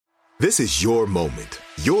This is your moment,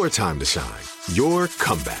 your time to shine, your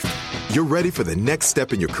comeback. You're ready for the next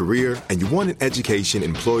step in your career, and you want an education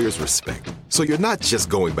employers respect. So you're not just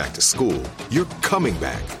going back to school, you're coming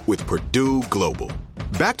back with Purdue Global.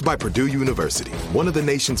 Backed by Purdue University, one of the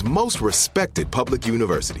nation's most respected public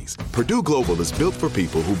universities, Purdue Global is built for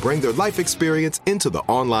people who bring their life experience into the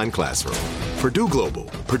online classroom. Purdue Global,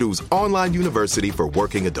 Purdue's online university for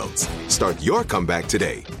working adults. Start your comeback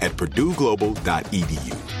today at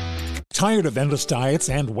purdueglobal.edu. Tired of endless diets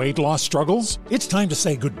and weight loss struggles? It's time to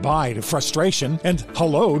say goodbye to frustration and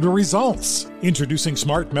hello to results. Introducing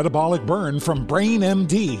Smart Metabolic Burn from Brain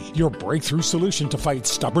MD, your breakthrough solution to fight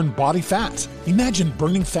stubborn body fat. Imagine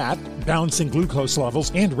burning fat, balancing glucose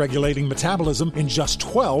levels, and regulating metabolism in just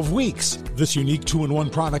 12 weeks. This unique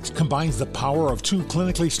 2-in-1 product combines the power of 2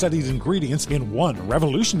 clinically studied ingredients in one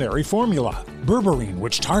revolutionary formula. Berberine,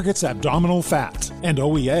 which targets abdominal fat, and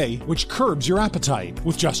OEA, which curbs your appetite.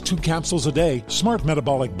 With just 2 capsules a day, Smart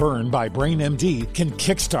Metabolic Burn by Brain MD can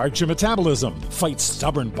kickstart your metabolism, fight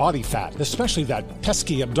stubborn body fat, especially that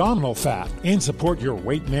pesky abdominal fat, and support your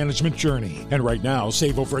weight management journey. And right now,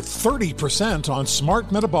 save over 30% on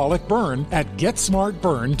Smart Metabolic Burn at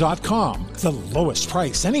GetSmartBurn.com. The lowest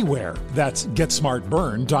price anywhere. That's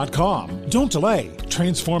GetSmartBurn.com. Don't delay.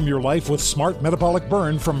 Transform your life with Smart Metabolic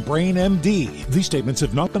Burn from Brain MD. These statements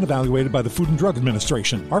have not been evaluated by the Food and Drug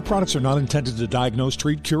Administration. Our products are not intended to diagnose,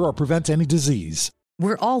 treat, cure, or prevent any disease.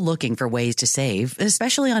 We're all looking for ways to save,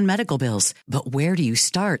 especially on medical bills. But where do you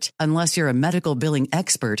start? Unless you're a medical billing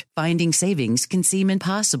expert, finding savings can seem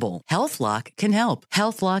impossible. HealthLock can help.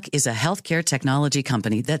 HealthLock is a healthcare technology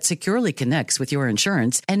company that securely connects with your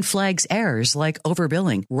insurance and flags errors like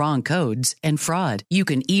overbilling, wrong codes, and fraud. You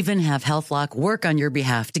can even have HealthLock work on your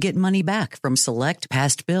behalf to get money back from select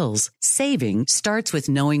past bills. Saving starts with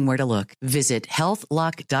knowing where to look. Visit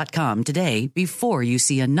healthlock.com today before you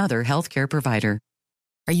see another healthcare provider.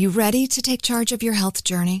 Are you ready to take charge of your health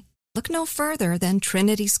journey? Look no further than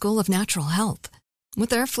Trinity School of Natural Health.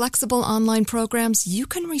 With their flexible online programs, you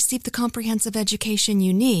can receive the comprehensive education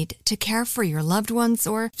you need to care for your loved ones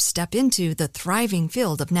or step into the thriving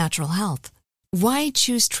field of natural health. Why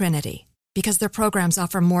choose Trinity? Because their programs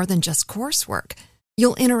offer more than just coursework.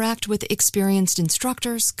 You'll interact with experienced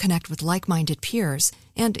instructors, connect with like-minded peers,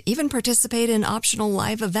 and even participate in optional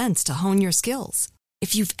live events to hone your skills.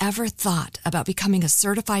 If you've ever thought about becoming a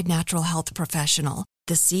certified natural health professional,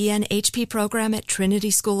 the CNHP program at Trinity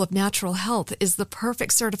School of Natural Health is the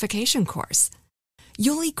perfect certification course.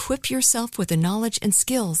 You'll equip yourself with the knowledge and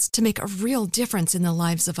skills to make a real difference in the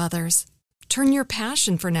lives of others. Turn your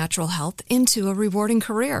passion for natural health into a rewarding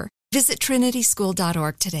career. Visit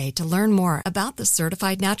trinityschool.org today to learn more about the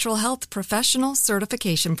Certified Natural Health Professional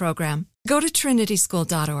Certification Program. Go to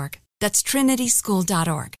trinityschool.org. That's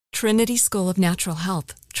trinityschool.org. Trinity School of Natural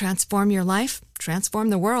Health. Transform your life, transform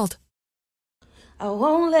the world. I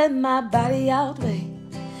won't let my body outweigh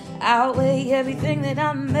everything that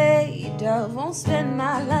I'm made of. Won't spend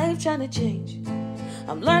my life trying to change.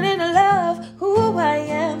 I'm learning to love who I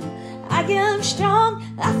am. I am strong,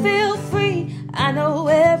 I feel free. I know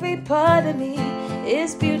every part of me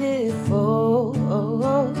is beautiful.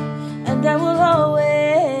 And I will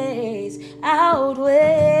always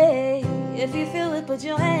outweigh. If you feel it, put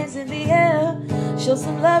your hands in the air. Show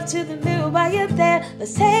some love to the mirror while you're there.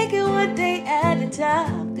 Let's take it one day at a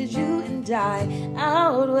time, 'cause you and I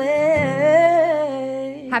outweigh.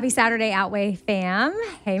 Happy Saturday, Outweigh fam.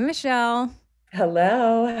 Hey, Michelle.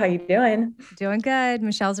 Hello, how you doing? Doing good.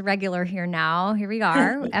 Michelle's a regular here now. Here we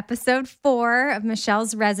are, episode 4 of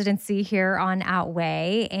Michelle's residency here on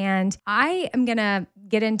Outweigh. And I am going to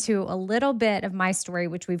get into a little bit of my story,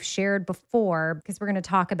 which we've shared before, because we're going to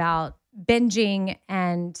talk about binging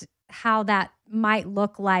and how that might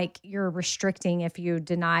look like you're restricting if you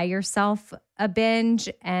deny yourself a binge.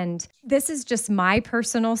 And this is just my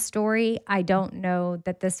personal story. I don't know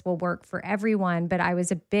that this will work for everyone, but I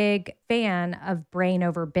was a big fan of Brain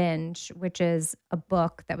Over Binge, which is a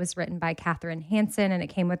book that was written by Catherine Hansen, and it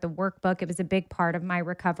came with a workbook. It was a big part of my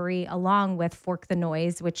recovery, along with Fork the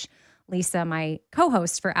Noise, which Lisa, my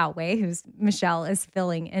co-host for Outweigh, who's Michelle is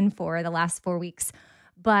filling in for the last 4 weeks.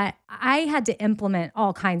 But I had to implement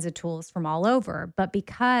all kinds of tools from all over. But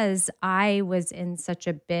because I was in such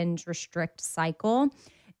a binge restrict cycle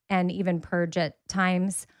and even purge at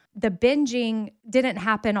times, the binging didn't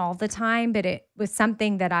happen all the time, but it was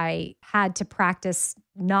something that I had to practice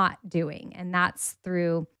not doing. And that's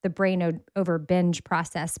through the Brain Over Binge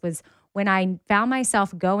process, was when I found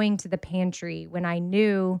myself going to the pantry, when I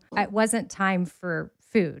knew it wasn't time for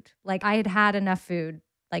food. Like I had had enough food,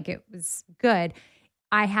 like it was good.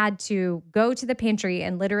 I had to go to the pantry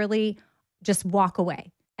and literally just walk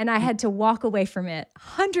away And I had to walk away from it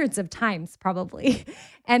hundreds of times probably.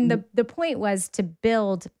 And the point was to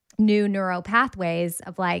build new neural pathways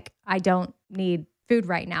of like, I don't need food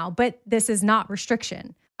right now, but this is not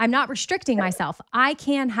restriction. I'm not restricting myself. I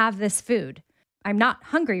can have this food. I'm not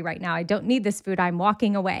hungry right now. I don't need this food. I'm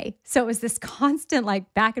walking away. So it was this constant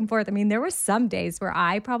like back and forth. I mean, there were some days where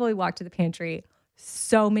I probably walked to the pantry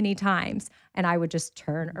so many times and I would just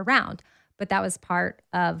turn around. But that was part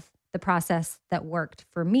of the process that worked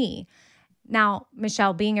for me. Now,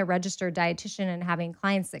 Michelle, being a registered dietitian and having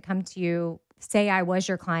clients that come to you, say I was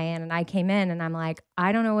your client and I came in and I'm like,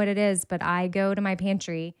 I don't know what it is, but I go to my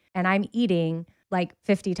pantry and I'm eating like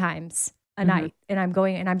 50 times a night and I'm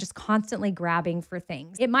going and I'm just constantly grabbing for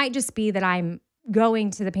things. It might just be that I'm going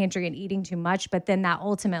to the pantry and eating too much, but then that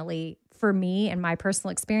ultimately for me and my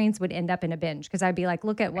personal experience would end up in a binge because I'd be like,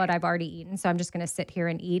 look at what I've already eaten. So I'm just going to sit here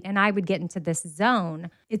and eat. And I would get into this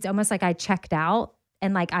zone. It's almost like I checked out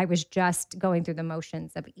and like I was just going through the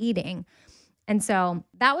motions of eating. And so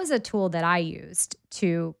that was a tool that I used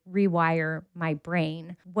to rewire my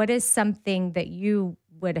brain. What is something that you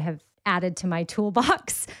would have added to my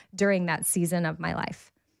toolbox during that season of my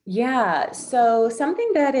life? Yeah. So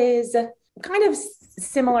something that is kind of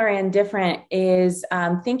similar and different is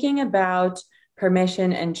thinking about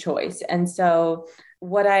permission and choice. And so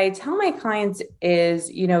what I tell my clients is,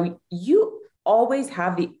 you always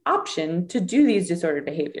have the option to do these disordered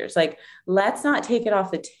behaviors. Like, let's not take it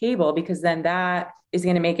off the table because then that is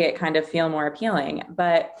going to make it kind of feel more appealing.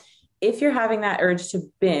 But if you're having that urge to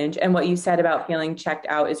binge, and what you said about feeling checked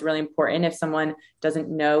out is really important. If someone doesn't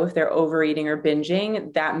know if they're overeating or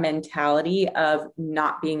binging, that mentality of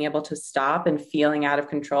not being able to stop and feeling out of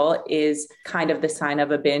control is kind of the sign of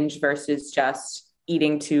a binge versus just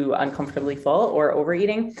eating too uncomfortably full or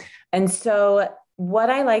overeating. And so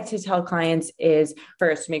what I like to tell clients is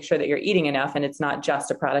first, make sure that you're eating enough and it's not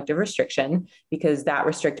just a product of restriction because that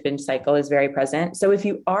restrict binge cycle is very present. So if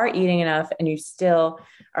you are eating enough and you still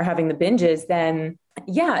are having the binges, then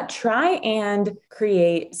try and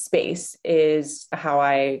create space is how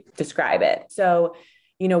I describe it. So,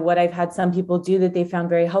 what I've had some people do that they found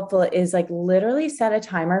very helpful is like literally set a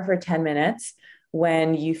timer for 10 minutes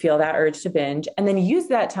when you feel that urge to binge, and then use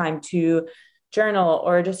that time to journal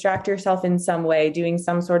or distract yourself in some way, doing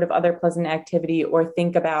some sort of other pleasant activity, or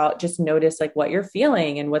think about, just notice like what you're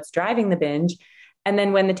feeling and what's driving the binge. And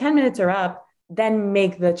then when the 10 minutes are up, then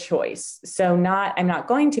make the choice. So I'm not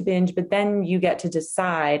going to binge, but then you get to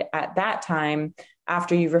decide at that time,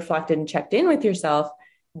 after you've reflected and checked in with yourself,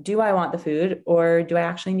 do I want the food or do I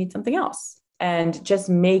actually need something else? And just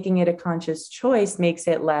making it a conscious choice makes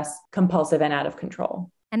it less compulsive and out of control.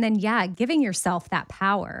 And then, giving yourself that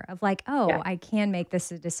power of like, I can make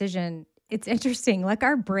this a decision. It's interesting. Like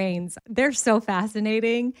our brains, they're so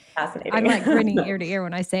fascinating. I'm like grinning ear to ear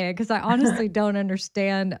when I say it because I honestly don't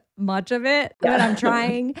understand much of it, but I'm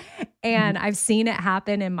trying. And I've seen it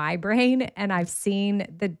happen in my brain and I've seen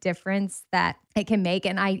the difference that it can make.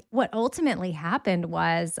 And what ultimately happened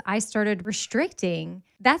was I started restricting.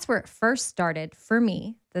 That's where it first started for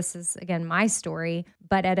me. This is, again, my story.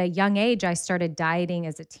 But at a young age, I started dieting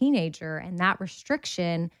as a teenager, and that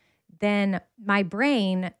restriction, then my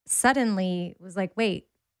brain suddenly was like, wait,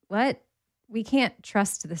 what? We can't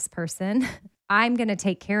trust this person. I'm going to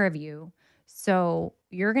take care of you. So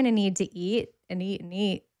you're going to need to eat and eat and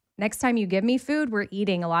eat. Next time you give me food, we're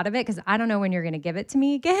eating a lot of it because I don't know when you're going to give it to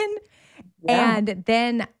me again. Yeah. And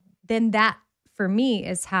then that for me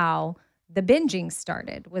is how the binging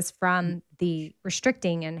started, was from the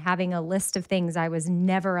restricting and having a list of things I was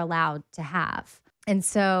never allowed to have. And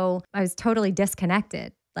so I was totally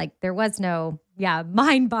disconnected. Like there was no,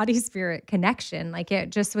 mind, body, spirit connection. Like it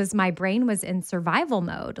just was, my brain was in survival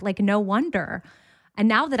mode. Like no wonder. And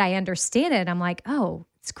now that I understand it, I'm like, oh,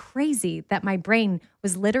 it's crazy that my brain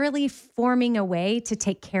was literally forming a way to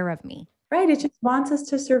take care of me. Right. It just wants us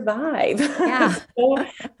to survive. Yeah. So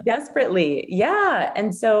desperately. Yeah.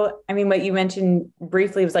 And so, what you mentioned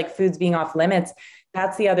briefly was like foods being off limits.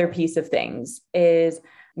 That's the other piece of things, is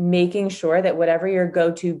making sure that whatever your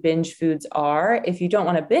go-to binge foods are, if you don't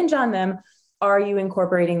want to binge on them, are you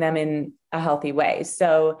incorporating them in a healthy way?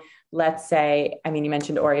 So let's say, you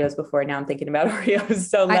mentioned Oreos before. Now I'm thinking about Oreos.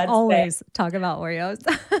 So I always talk about Oreos.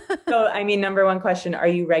 So, number one question, are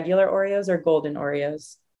you regular Oreos or golden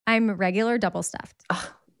Oreos? I'm regular double stuffed.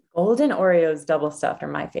 Golden Oreos double stuffed are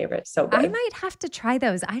my favorite. So good. I might have to try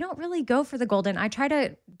those. I don't really go for the golden. I try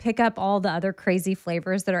to pick up all the other crazy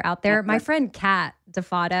flavors that are out there. My friend Kat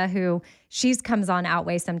DeFada, who comes on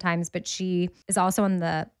Outweigh sometimes, but she is also on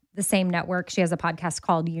the same network. She has a podcast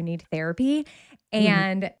called You Need Therapy.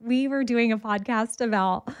 And we were doing a podcast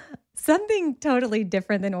about something totally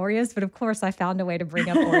different than Oreos, but of course I found a way to bring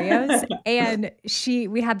up Oreos. And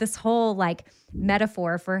we had this whole like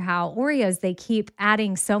metaphor for how Oreos, they keep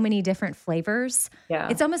adding so many different flavors. Yeah.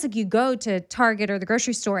 It's almost like you go to Target or the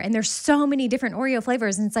grocery store and there's so many different Oreo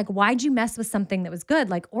flavors. And it's like, why'd you mess with something that was good?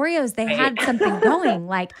 Like Oreos, they had something going.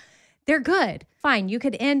 Like they're good. Fine. You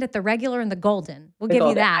could end at the regular and the golden. We'll give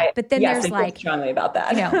you that. But then yes, there's I feel like, strongly about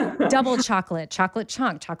that. double chocolate, chocolate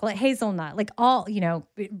chunk, chocolate hazelnut, like all,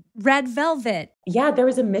 red velvet. Yeah. There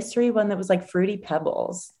was a mystery one that was like Fruity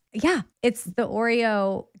Pebbles. Yeah. It's the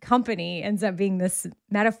Oreo company ends up being this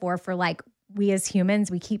metaphor for like, we as humans,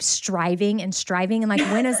 we keep striving and like,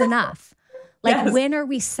 when is enough? Like, when are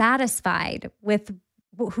we satisfied with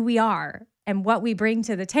who we are and what we bring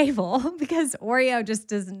to the table? Because Oreo just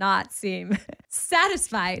does not seem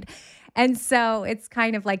satisfied. And so it's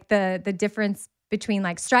kind of like the difference between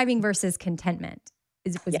like striving versus contentment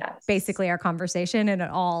was basically our conversation. And it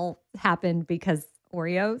all happened because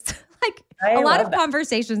Oreos. Like a lot of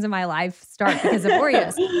conversations in my life start because of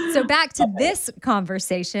Oreos. So back to this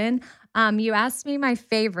conversation, you asked me my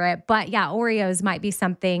favorite, but yeah, Oreos might be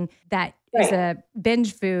something that is a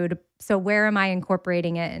binge food. So where am I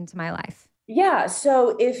incorporating it into my life? Yeah.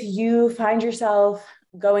 So if you find yourself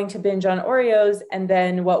going to binge on Oreos and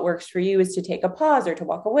then what works for you is to take a pause or to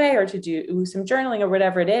walk away or to do some journaling or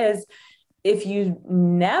whatever it is, if you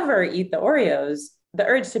never eat the Oreos, the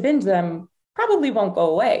urge to binge them probably won't go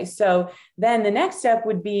away. So then the next step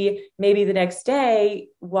would be maybe the next day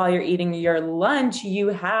while you're eating your lunch, you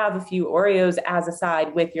have a few Oreos as a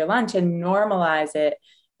side with your lunch and normalize it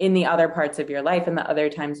in the other parts of your life and the other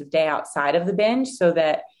times of day outside of the binge so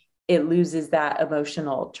that it loses that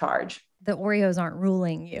emotional charge. The Oreos aren't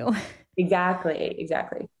ruling you. Exactly.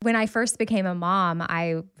 When I first became a mom,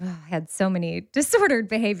 I had so many disordered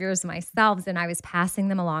behaviors myself, and I was passing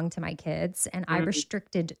them along to my kids, and I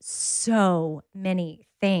restricted so many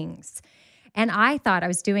things. And I thought I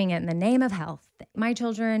was doing it in the name of health. My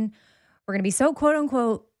children were going to be so quote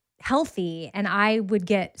unquote healthy. And I would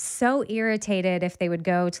get so irritated if they would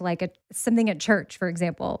go to like something at church, for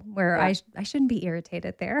example, where I shouldn't be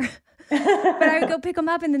irritated there. But I would go pick them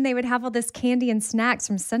up and then they would have all this candy and snacks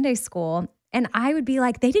from Sunday school. And I would be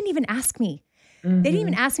like, they didn't even ask me. They didn't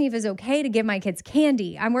even ask me if it was okay to give my kids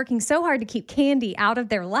candy. I'm working so hard to keep candy out of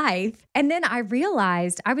their life. And then I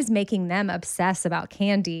realized I was making them obsess about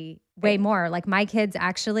candy way more. Like my kids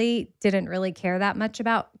actually didn't really care that much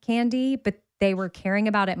about candy, but they were caring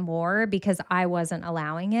about it more because I wasn't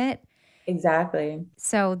allowing it. Exactly.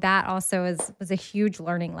 So that also was a huge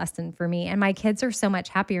learning lesson for me. And my kids are so much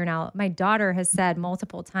happier now. My daughter has said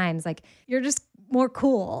multiple times, like, you're just more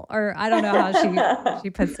cool. Or I don't know how she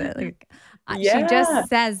puts it. Like, she just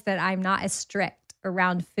says that I'm not as strict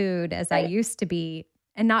around food as I used to be.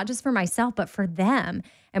 And not just for myself, but for them.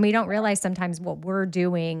 And we don't realize sometimes what we're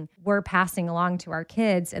doing, we're passing along to our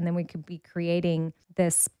kids. And then we could be creating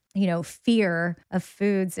this fear of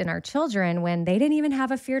foods in our children when they didn't even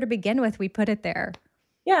have a fear to begin with. We put it there.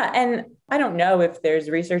 Yeah. And I don't know if there's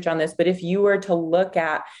research on this, but if you were to look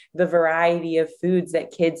at the variety of foods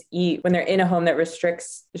that kids eat when they're in a home that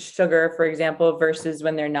restricts sugar, for example, versus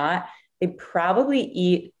when they're not, they probably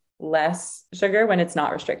eat less sugar when it's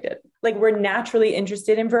not restricted. Like we're naturally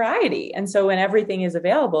interested in variety. And so when everything is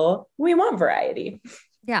available, we want variety.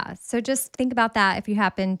 Yeah. So just think about that if you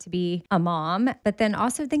happen to be a mom, but then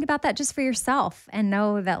also think about that just for yourself and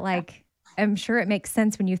know that like, I'm sure it makes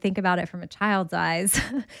sense when you think about it from a child's eyes.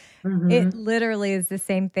 It literally is the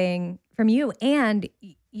same thing from you. And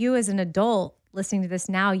you as an adult listening to this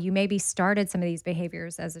now, you maybe started some of these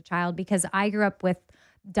behaviors as a child because I grew up with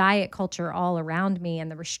diet culture all around me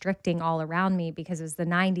and the restricting all around me because it was the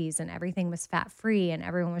 90s and everything was fat free and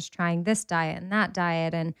everyone was trying this diet and that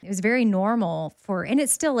diet. And it was very normal and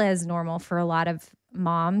it still is normal for a lot of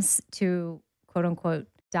moms to quote unquote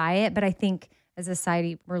diet. But I think as a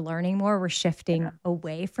society, we're learning more, we're shifting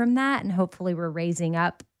away from that. And hopefully we're raising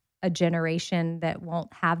up a generation that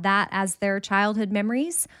won't have that as their childhood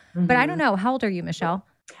memories. But I don't know. How old are you, Michelle?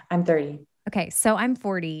 I'm 30. Okay. So I'm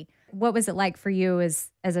 40. What was it like for you as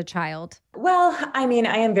a child? Well, I mean,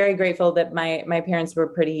 I am very grateful that my parents were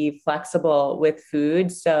pretty flexible with food.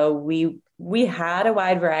 So we had a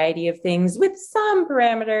wide variety of things with some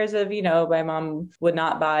parameters of, my mom would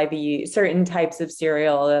not buy the certain types of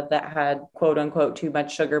cereal that had quote unquote too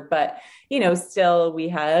much sugar, but, still we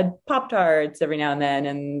had Pop-Tarts every now and then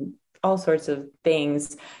and all sorts of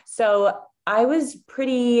things. So I was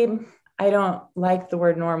I don't like the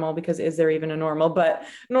word normal because is there even a normal, but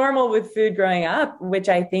normal with food growing up, which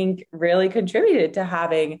I think really contributed to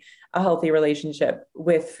having a healthy relationship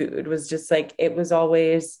with food was just like, it was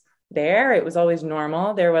always there. It was always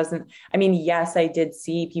normal. There wasn't, I mean, yes, I did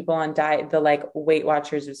see people on diet, the like Weight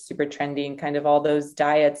Watchers was super trendy and kind of all those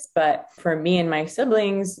diets. But for me and my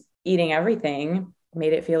siblings, eating everything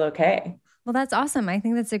made it feel okay. Well, that's awesome. I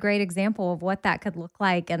think that's a great example of what that could look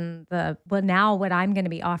like and now what I'm going to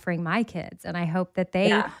be offering my kids. And I hope that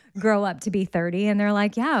they grow up to be 30 and they're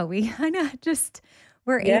like, yeah, we kind of just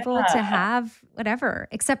were able to have whatever,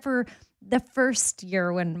 except for the first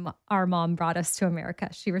year when our mom brought us to America.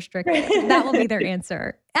 She restricted. That will be their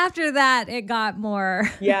answer. After that, it got more.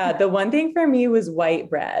 Yeah. The one thing for me was white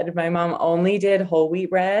bread. My mom only did whole wheat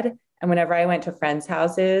bread. And whenever I went to friends'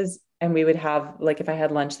 houses, and we would have, like, if I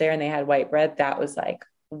had lunch there and they had white bread, that was like,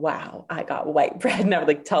 wow, I got white bread. And I would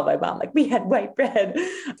like tell my mom, like, we had white bread.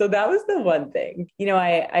 So that was the one thing. You know,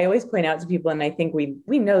 I always point out to people, and I think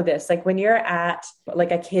we know this, like when you're at like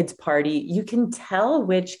a kid's party, you can tell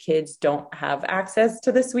which kids don't have access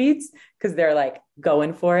to the sweets because they're like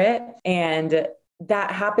going for it. And that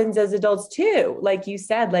happens as adults too. Like you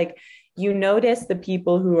said, like, you notice the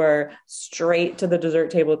people who are straight to the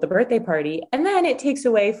dessert table at the birthday party, and then it takes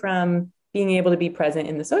away from being able to be present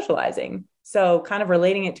in the socializing. So kind of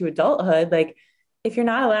relating it to adulthood, like if you're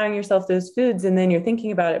not allowing yourself those foods and then you're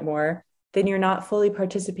thinking about it more, then you're not fully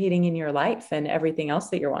participating in your life and everything else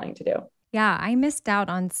that you're wanting to do. Yeah, I missed out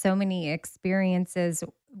on so many experiences,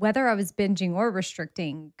 whether I was binging or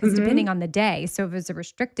restricting, because depending on the day. So if it was a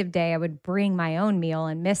restrictive day, I would bring my own meal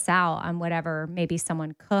and miss out on whatever maybe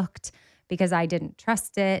someone cooked because I didn't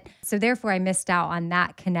trust it. So therefore, I missed out on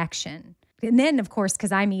that connection. And then, of course,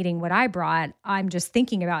 because I'm eating what I brought, I'm just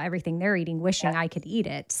thinking about everything they're eating, wishing I could eat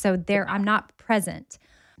it. So there, I'm not present.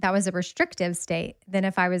 That was a restrictive state. Then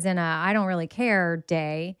if I was in a I don't really care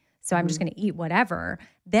day, so I'm just going to eat whatever,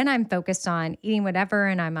 then I'm focused on eating whatever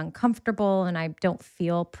and I'm uncomfortable and I don't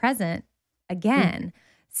feel present again.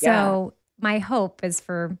 So my hope is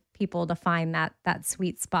for people to find that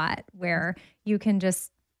sweet spot where you can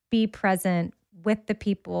just be present with the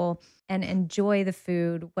people and enjoy the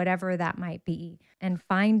food, whatever that might be, and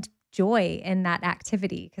find joy in that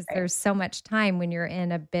activity. Because there's so much time when you're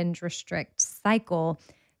in a binge restrict cycle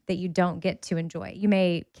that you don't get to enjoy. You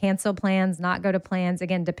may cancel plans, not go to plans,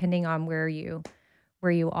 again, depending on where you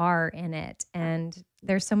are in it. And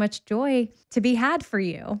there's so much joy to be had for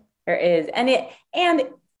you. There is. And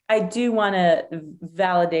I do want to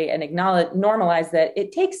validate and normalize that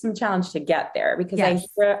it takes some challenge to get there, because I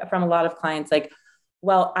hear from a lot of clients like,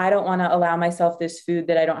 well, I don't want to allow myself this food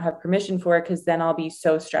that I don't have permission for, because then I'll be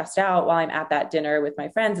so stressed out while I'm at that dinner with my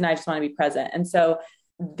friends and I just want to be present. And so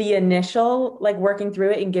the initial, like working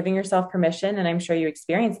through it and giving yourself permission, and I'm sure you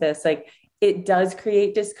experience this, like it does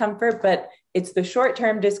create discomfort, but it's the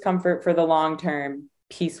short-term discomfort for the long-term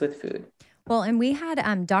peace with food. Well, and we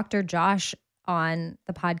had Dr. Josh on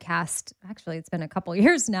the podcast. Actually, it's been a couple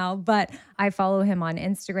years now, but I follow him on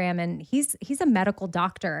Instagram, and he's a medical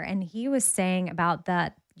doctor. And he was saying about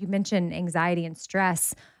that, you mentioned anxiety and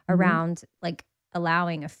stress around like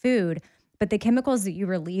allowing a food, but the chemicals that you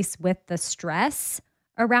release with the stress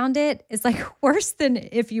around it is like worse than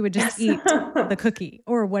if you would just eat the cookie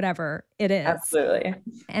or whatever it is. Absolutely.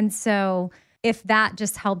 And so if that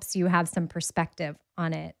just helps you have some perspective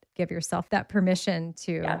on it, give yourself that permission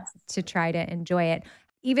to try to enjoy it.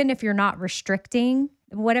 Even if you're not restricting,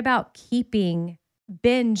 what about keeping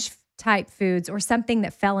binge type foods or something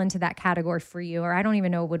that fell into that category for you? Or I don't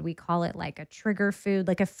even know, would we call it like a trigger food,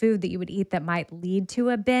 like a food that you would eat that might lead to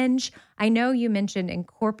a binge? I know you mentioned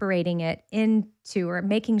incorporating it into or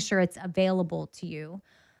making sure it's available to you.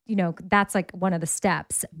 You know, that's like one of the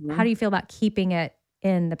steps. How do you feel about keeping it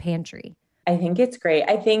in the pantry? I think it's great.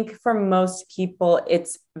 I think for most people,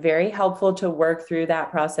 it's very helpful to work through that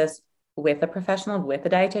process with a professional, with a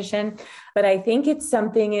dietitian. But I think it's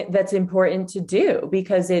something that's important to do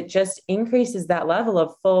because it just increases that level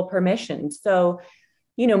of full permission. So,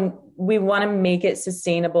 you know, we want to make it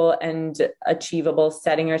sustainable and achievable,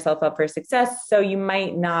 setting yourself up for success. So you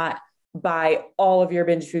might not buy all of your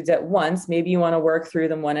binge foods at once. Maybe you want to work through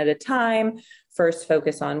them one at a time. First,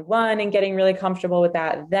 focus on one and getting really comfortable with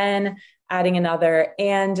that, then adding another.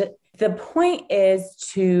 And the point is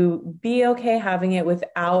to be okay having it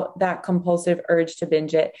without that compulsive urge to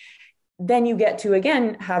binge it. Then you get to,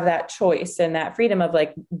 again, have that choice and that freedom of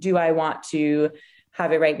like, do I want to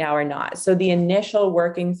have it right now or not? So the initial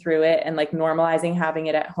working through it and like normalizing having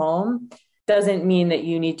it at home doesn't mean that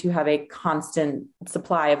you need to have a constant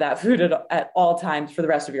supply of that food at all times for the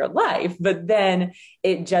rest of your life. But then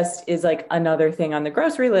it just is like another thing on the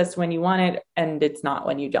grocery list when you want it, and it's not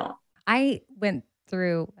when you don't. I went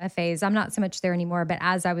through a phase, I'm not so much there anymore, but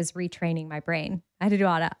as I was retraining my brain, I had to do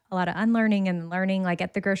a lot of unlearning and learning. Like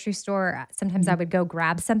at the grocery store, sometimes I would go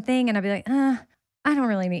grab something and I'd be like, I don't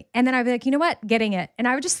really need. And then I'd be like, you know what? Getting it. And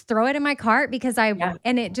I would just throw it in my cart because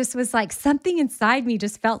and it just was like something inside me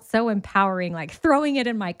just felt so empowering, like throwing it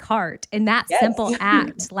in my cart in that simple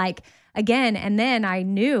act. Like, again, and then I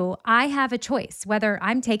knew I have a choice whether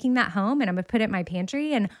I'm taking that home and I'm going to put it in my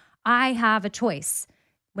pantry, and I have a choice.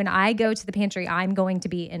 When I go to the pantry, I'm going to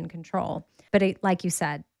be in control. But like you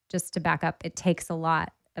said, just to back up, it takes a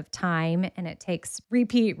lot of time and it takes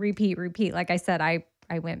repeat. Like I said, I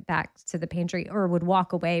went back to the pantry or would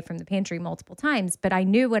walk away from the pantry multiple times, but I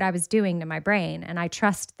knew what I was doing to my brain, and I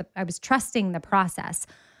was trusting the process.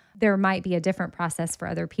 There might be a different process for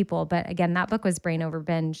other people, but again, that book was Brain Over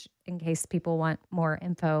Binge, in case people want more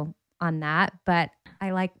info on that. But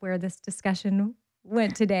I like where this discussion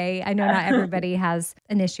went today. I know not everybody has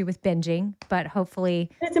an issue with binging, but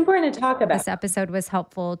hopefully it's important to talk about. This episode was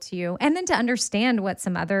helpful to you, and then to understand what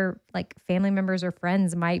some other like family members or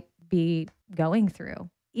friends might be going through.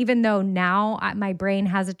 Even though now my brain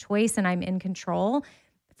has a choice and I'm in control,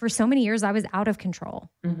 for so many years I was out of control.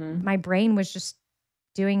 Mm-hmm. My brain was just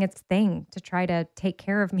doing its thing to try to take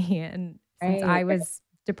care of me, and since I was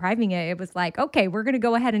depriving it, it was like, okay, we're going to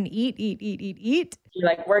go ahead and eat. You're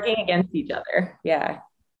like working against each other. Yeah.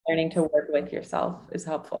 Learning to work with yourself is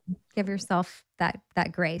helpful. Give yourself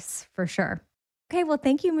that grace for sure. Okay. Well,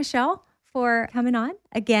 thank you, Michelle, for coming on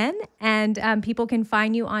again. And people can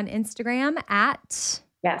find you on Instagram at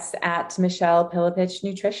Michelle Pilipich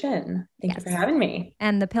Nutrition. Thank you for having me.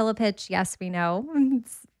 And the Pilipich, yes, we know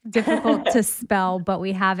it's difficult to spell, but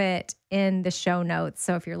we have it in the show notes.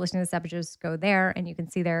 So if you're listening to this episode, just go there and you can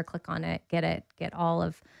see there, click on it, get all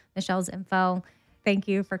of Michelle's info. Thank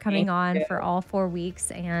you for coming on for all 4 weeks.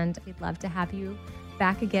 And we'd love to have you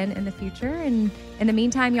back again in the future. And in the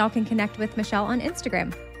meantime, y'all can connect with Michelle on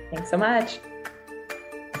Instagram. Thanks so much.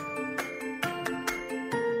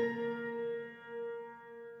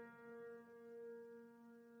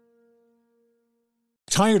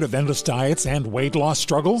 Tired of endless diets and weight loss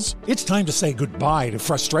struggles? It's time to say goodbye to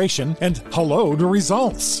frustration and hello to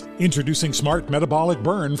results. Introducing Smart Metabolic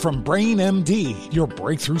Burn from Brain MD, your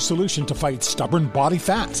breakthrough solution to fight stubborn body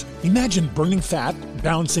fat. Imagine burning fat,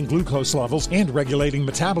 balancing glucose levels, and regulating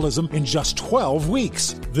metabolism in just 12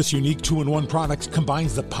 weeks. This unique 2-in-1 product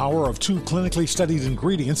combines the power of 2 clinically studied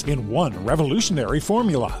ingredients in one revolutionary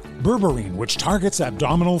formula. Berberine, which targets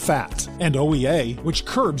abdominal fat, and OEA, which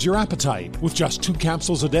curbs your appetite. With just 2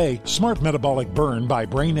 capsules a day, Smart Metabolic Burn by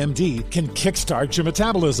Brain MD can kickstart your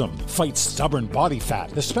metabolism, fight stubborn body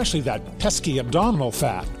fat, especially that pesky abdominal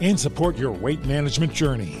fat, and support your weight management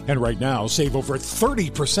journey. And right now, save over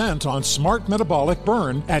 30% on Smart Metabolic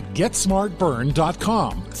Burn at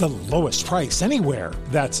GetSmartBurn.com. The lowest price anywhere.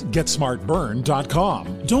 That's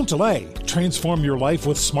GetSmartBurn.com. Don't delay. Transform your life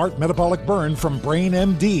with Smart Metabolic Burn from Brain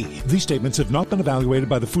MD. These statements have not been evaluated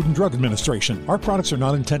by the Food and Drug Administration. Our products are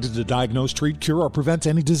not intended to diagnose, treat, cure, or prevent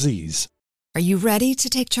any disease. Are you ready to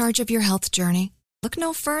take charge of your health journey? Look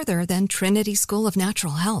no further than Trinity School of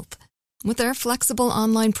Natural Health. With their flexible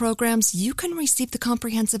online programs, you can receive the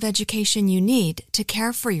comprehensive education you need to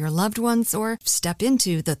care for your loved ones or step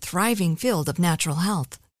into the thriving field of natural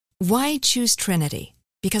health. Why choose Trinity?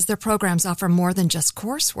 Because their programs offer more than just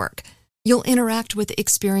coursework. You'll interact with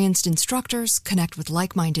experienced instructors, connect with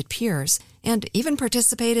like-minded peers, and even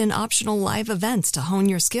participate in optional live events to hone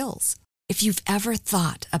your skills. If you've ever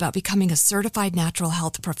thought about becoming a certified natural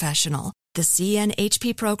health professional, the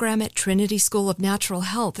CNHP program at Trinity School of Natural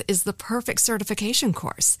Health is the perfect certification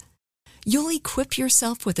course. You'll equip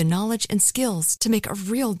yourself with the knowledge and skills to make a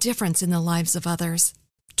real difference in the lives of others.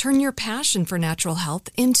 Turn your passion for natural health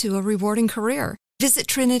into a rewarding career. Visit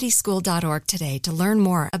trinityschool.org today to learn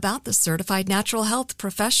more about the Certified Natural Health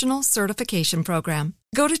Professional Certification Program.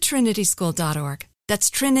 Go to trinityschool.org.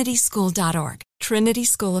 That's trinityschool.org. Trinity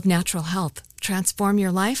School of Natural Health. Transform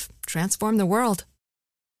your life, transform the world.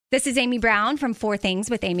 This is Amy Brown from 4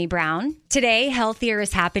 Things with Amy Brown. Today, healthier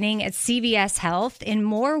is happening at CVS Health in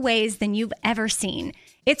more ways than you've ever seen.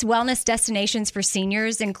 It's wellness destinations for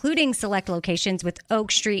seniors, including select locations with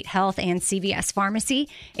Oak Street Health and CVS Pharmacy.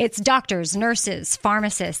 It's doctors, nurses,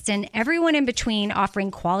 pharmacists, and everyone in between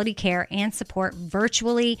offering quality care and support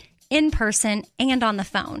virtually, in person, and on the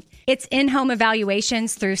phone. It's in-home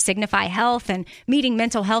evaluations through Signify Health and meeting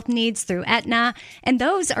mental health needs through Aetna. And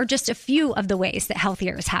those are just a few of the ways that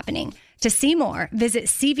healthier is happening. To see more, visit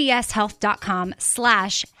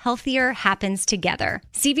cvshealth.com/healthier happens together.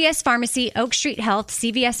 CVS Pharmacy, Oak Street Health,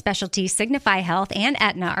 CVS Specialty, Signify Health, and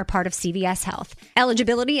Aetna are part of CVS Health.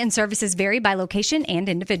 Eligibility and services vary by location and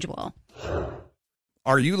individual.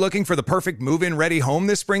 Are you looking for the perfect move-in ready home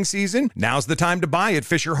this spring season? Now's the time to buy at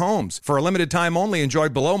Fisher Homes. For a limited time only, enjoy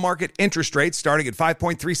below-market interest rates starting at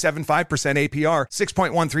 5.375% APR,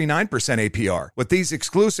 6.139% APR. With these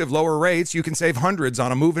exclusive lower rates, you can save hundreds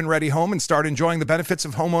on a move-in ready home and start enjoying the benefits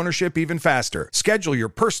of home ownership even faster. Schedule your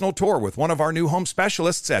personal tour with one of our new home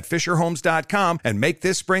specialists at FisherHomes.com and make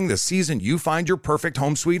this spring the season you find your perfect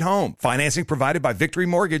home sweet home. Financing provided by Victory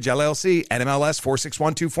Mortgage, LLC, NMLS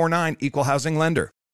 461249, Equal Housing Lender.